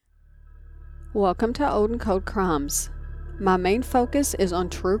Welcome to Old and Code Crimes. My main focus is on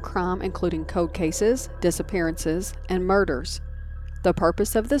true crime, including code cases, disappearances, and murders. The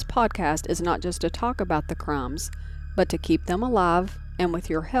purpose of this podcast is not just to talk about the crimes, but to keep them alive and, with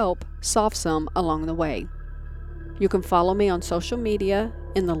your help, solve some along the way. You can follow me on social media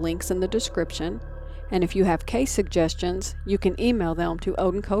in the links in the description, and if you have case suggestions, you can email them to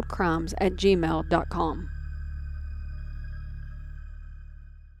oldandcodecrimes@gmail.com.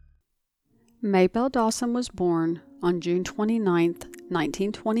 Maybell Dawson was born on June 29,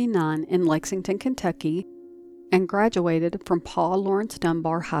 1929 in Lexington, Kentucky, and graduated from Paul Laurence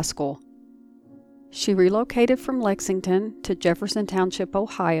Dunbar High School. She relocated from Lexington to Jefferson Township,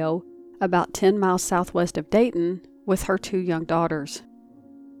 Ohio, about 10 miles southwest of Dayton, with her 2 young daughters.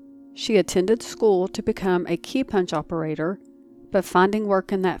 She attended school to become a key punch operator, but finding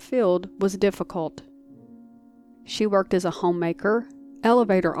work in that field was difficult. She worked as a homemaker,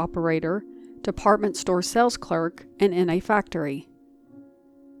 elevator operator, department store sales clerk, and in a factory.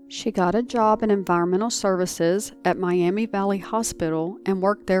 She got a job in environmental services at Miami Valley Hospital and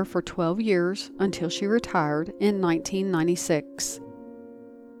worked there for 12 years until she retired in 1996.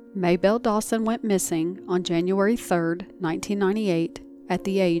 Maybell Dawson went missing on January 3, 1998, at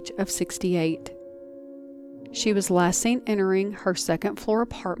the age of 68. She was last seen entering her second-floor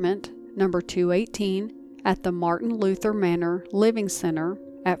apartment, number 218, at the Martin Luther Manor Living Center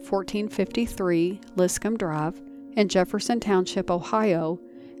at 1453 Liscombe Drive in Jefferson Township, Ohio,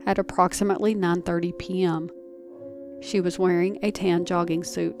 at approximately 9:30 p.m. She was wearing a tan jogging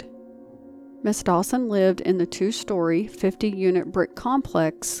suit. Miss Dawson lived in the 2-story, 50-unit brick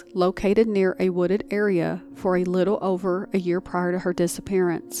complex located near a wooded area for a little over a year prior to her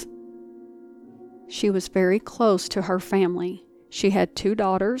disappearance. She was very close to her family. She had 2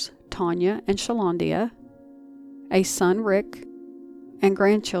 daughters, Tanya and Shalondia, a son, Rick, and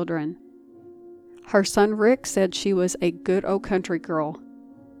grandchildren. Her son Rick said she was a good old country girl.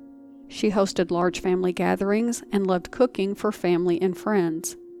 She hosted large family gatherings and loved cooking for family and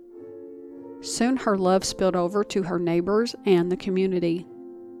friends. Soon her love spilled over to her neighbors and the community.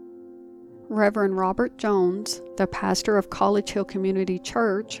 Reverend Robert Jones, the pastor of College Hill Community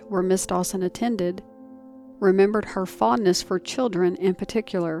Church, where Miss Dawson attended, remembered her fondness for children in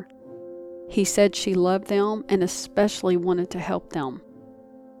particular. He said she loved them and especially wanted to help them.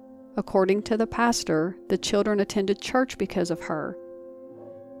 According to the pastor, the children attended church because of her.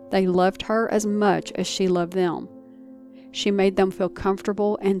 They loved her as much as she loved them. She made them feel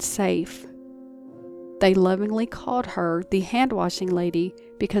comfortable and safe. They lovingly called her the hand-washing lady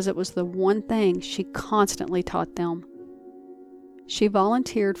because it was the one thing she constantly taught them. She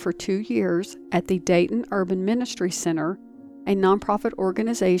volunteered for 2 years at the Dayton Urban Ministry Center, a nonprofit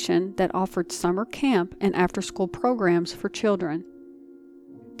organization that offered summer camp and after-school programs for children.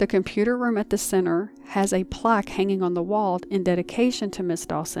 The computer room at the center has a plaque hanging on the wall in dedication to Miss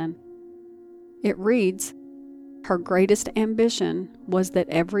Dawson. It reads, "Her greatest ambition was that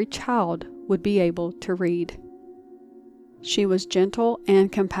every child would be able to read." She was gentle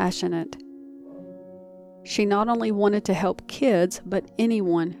and compassionate. She not only wanted to help kids, but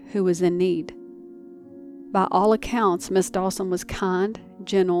anyone who was in need. By all accounts, Miss Dawson was kind,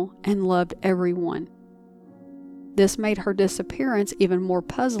 gentle, and loved everyone. This made her disappearance even more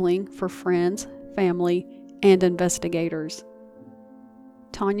puzzling for friends, family, and investigators.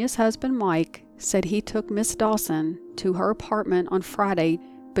 Tanya's husband, Mike, said he took Miss Dawson to her apartment on Friday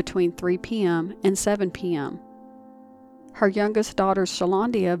between 3 p.m. and 7 p.m. Her youngest daughter,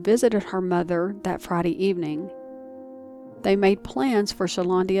 Shalondia, visited her mother that Friday evening. They made plans for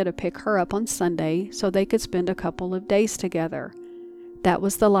Shalondia to pick her up on Sunday so they could spend a couple of days together. That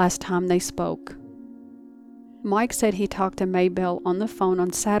was the last time they spoke. Mike said he talked to Maybell on the phone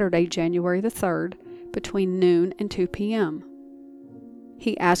on Saturday, January the 3rd, between noon and 2 p.m.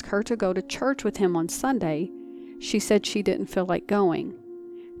 He asked her to go to church with him on Sunday. She said she didn't feel like going.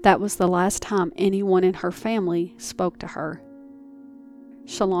 That was the last time anyone in her family spoke to her.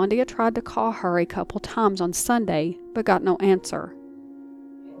 Shalondia tried to call her a couple times on Sunday, but got no answer.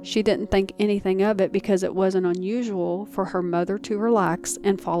 She didn't think anything of it because it wasn't unusual for her mother to relax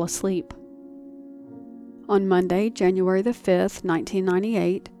and fall asleep. On Monday, January the 5th,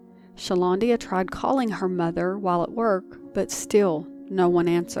 1998, Shalondia tried calling her mother while at work, but still no one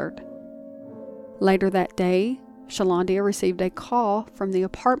answered. Later that day, Shalondia received a call from the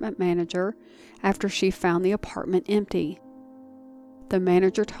apartment manager after she found the apartment empty. The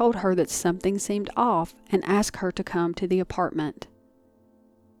manager told her that something seemed off and asked her to come to the apartment.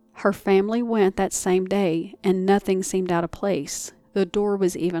 Her family went that same day and nothing seemed out of place. The door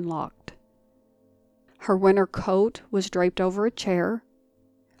was even locked. Her winter coat was draped over a chair.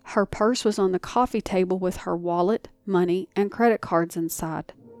 Her purse was on the coffee table with her wallet, money, and credit cards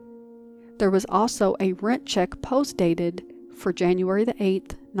inside. There was also a rent check post-dated for January the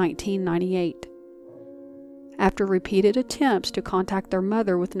 8th, 1998. After repeated attempts to contact their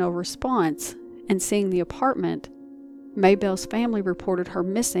mother with no response and seeing the apartment, Maybell's family reported her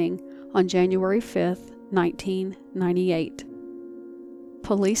missing on January 5th, 1998.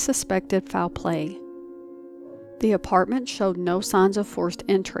 Police suspected foul play. The apartment showed no signs of forced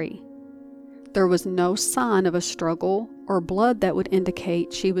entry. There was no sign of a struggle or blood that would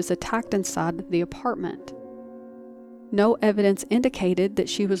indicate she was attacked inside the apartment. No evidence indicated that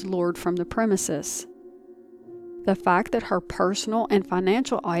she was lured from the premises. The fact that her personal and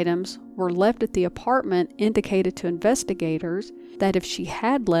financial items were left at the apartment indicated to investigators that if she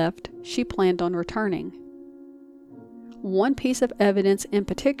had left, she planned on returning. One piece of evidence in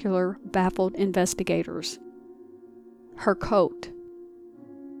particular baffled investigators: her coat.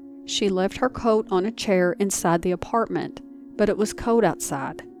 She left her coat on a chair inside the apartment, but it was cold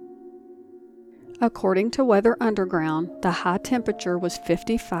outside. According to Weather Underground, the high temperature was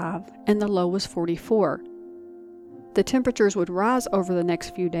 55 and the low was 44. The temperatures would rise over the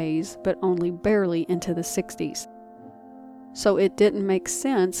next few days, but only barely into the 60s. So it didn't make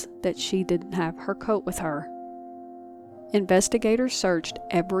sense that she didn't have her coat with her. Investigators searched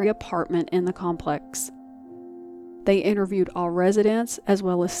every apartment in the complex. They interviewed all residents as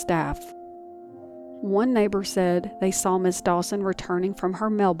well as staff. One neighbor said they saw Ms. Dawson returning from her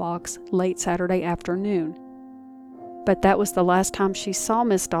mailbox late Saturday afternoon, but that was the last time she saw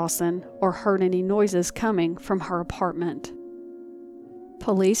Ms. Dawson or heard any noises coming from her apartment.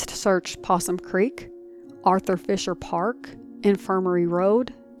 Police searched Possum Creek, Arthur Fisher Park, Infirmary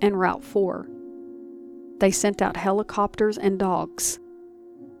Road, and Route 4. They sent out helicopters and dogs.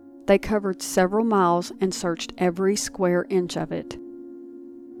 They covered several miles and searched every square inch of it.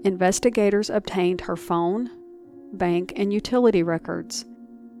 Investigators obtained her phone, bank, and utility records.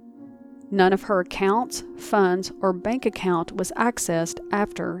 None of her accounts, funds, or bank account was accessed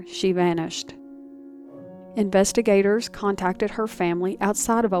after she vanished. Investigators contacted her family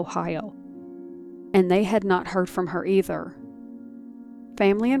outside of Ohio, and they had not heard from her either.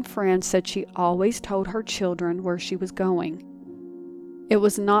 Family and friends said she always told her children where she was going. It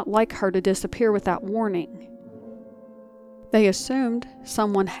was not like her to disappear without warning. They assumed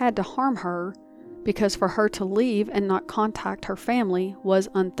someone had to harm her because for her to leave and not contact her family was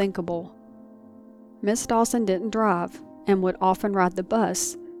unthinkable. Miss Dawson didn't drive and would often ride the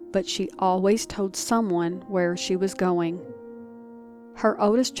bus, but she always told someone where she was going. Her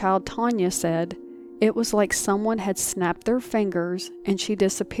oldest child, Tanya, said it was like someone had snapped their fingers and she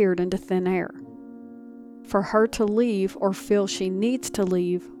disappeared into thin air. For her to leave or feel she needs to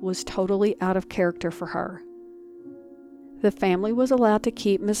leave was totally out of character for her. The family was allowed to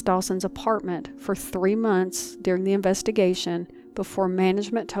keep Miss Dawson's apartment for 3 months during the investigation before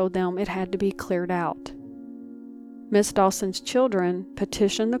management told them it had to be cleared out. Miss Dawson's children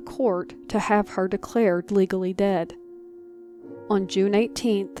petitioned the court to have her declared legally dead. On June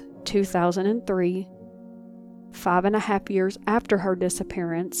 18, 2003, 5.5 years after her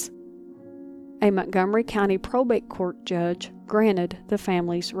disappearance, a Montgomery County probate court judge granted the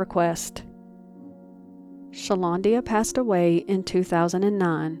family's request. Shalondia passed away in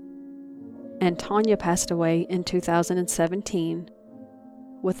 2009, and Tanya passed away in 2017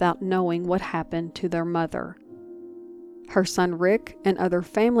 without knowing what happened to their mother. Her son Rick and other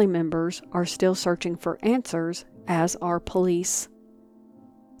family members are still searching for answers, as are police.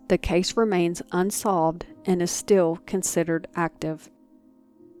 The case remains unsolved and is still considered active.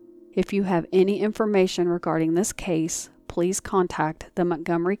 If you have any information regarding this case, please contact the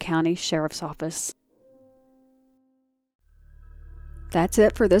Montgomery County Sheriff's Office. That's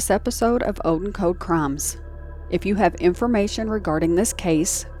it for this episode of Odin Code Crimes. If you have information regarding this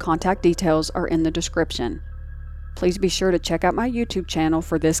case, contact details are in the description. Please be sure to check out my YouTube channel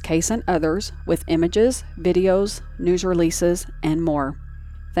for this case and others with images, videos, news releases, and more.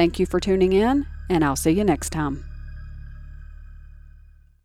 Thank you for tuning in, and I'll see you next time.